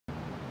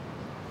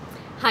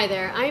Hi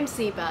there, I'm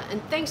Ziba,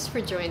 and thanks for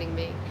joining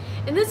me.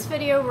 In this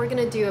video, we're going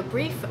to do a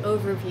brief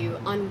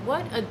overview on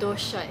what a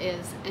dosha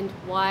is and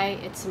why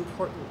it's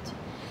important.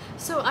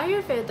 So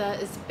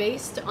Ayurveda is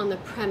based on the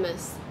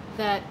premise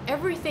that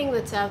everything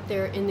that's out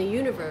there in the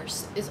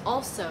universe is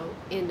also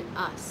in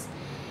us.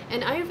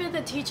 And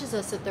Ayurveda teaches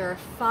us that there are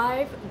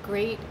 5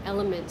 great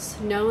elements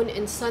known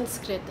in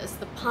Sanskrit as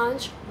the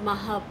Panch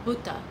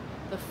Mahabhuta,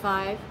 the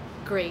 5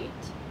 great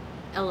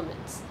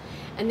elements.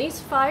 And these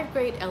 5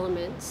 great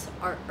elements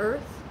are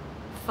earth,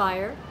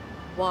 fire,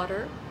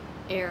 water,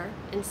 air,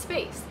 and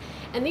space.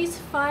 And these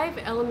 5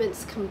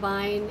 elements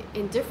combine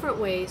in different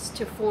ways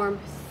to form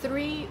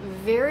 3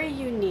 very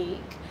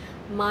unique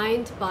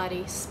mind,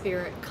 body,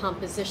 spirit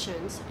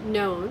compositions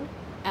known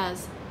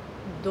as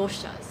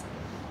doshas.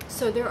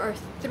 So there are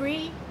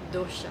 3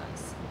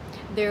 doshas.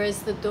 There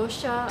is the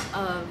dosha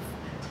of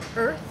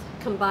earth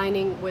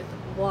combining with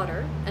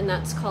water, and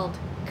that's called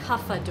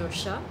Kapha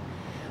dosha.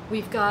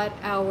 We've got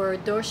our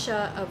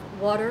dosha of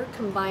water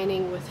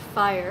combining with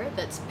fire,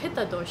 that's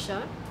Pitta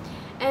dosha.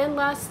 And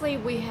lastly,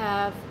 we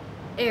have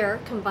air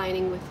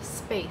combining with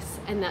space,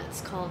 and that's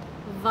called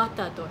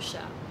Vata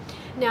dosha.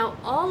 Now,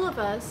 all of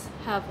us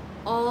have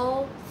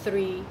all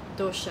 3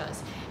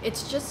 doshas.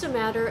 It's just a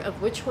matter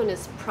of which one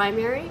is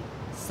primary,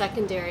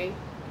 secondary,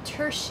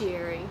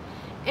 tertiary,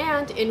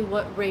 and in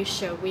what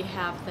ratio we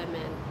have them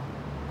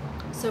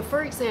in. So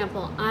for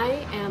example,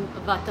 I am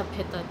Vata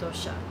Pitta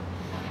dosha.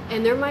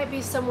 And there might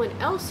be someone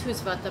else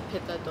who's Vata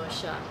Pitta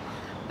dosha,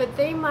 but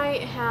they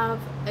might have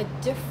a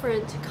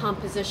different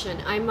composition.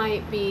 I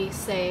might be,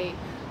 say,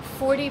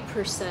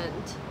 40%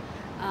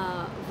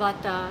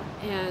 Vata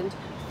and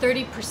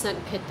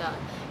 30% Pitta,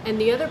 and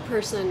the other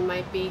person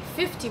might be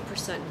 50%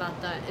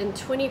 Vata and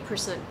 20%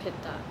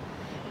 Pitta.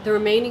 The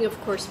remaining,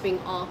 of course, being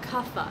all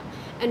Kapha.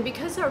 And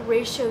because our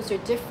ratios are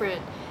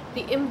different,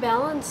 the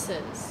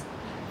imbalances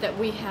that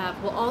we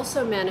have will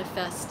also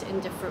manifest in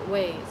different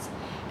ways.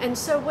 And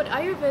so what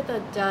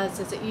Ayurveda does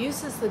is it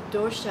uses the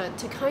dosha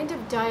to kind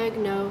of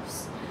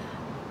diagnose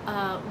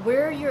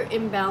where your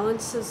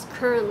imbalances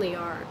currently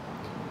are,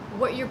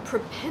 what your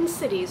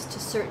propensities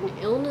to certain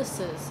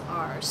illnesses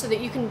are, so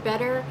that you can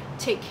better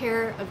take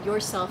care of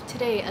yourself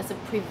today as a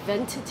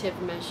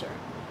preventative measure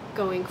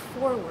going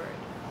forward.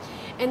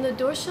 And the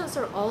doshas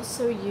are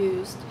also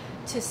used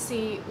to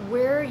see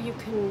where you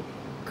can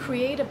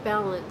create a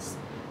balance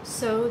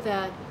so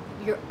that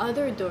your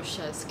other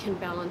doshas can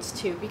balance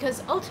too,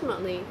 because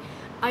ultimately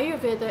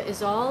Ayurveda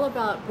is all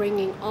about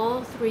bringing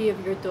all 3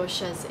 of your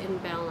doshas in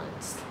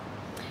balance.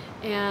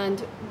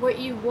 And what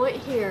you want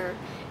here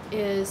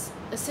is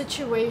a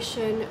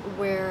situation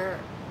where,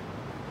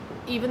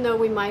 even though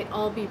we might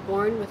all be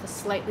born with a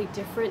slightly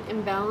different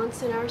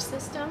imbalance in our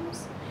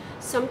systems,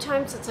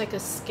 sometimes it's like a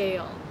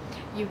scale.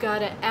 You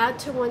gotta add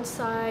to one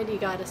side, you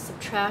gotta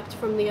subtract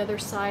from the other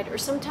side, or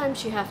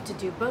sometimes you have to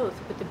do both.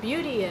 But the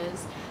beauty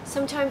is,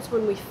 sometimes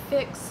when we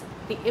fix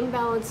the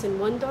imbalance in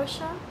one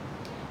dosha,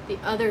 the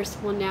others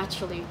will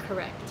naturally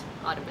correct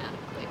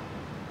automatically.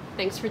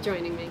 Thanks for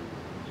joining me.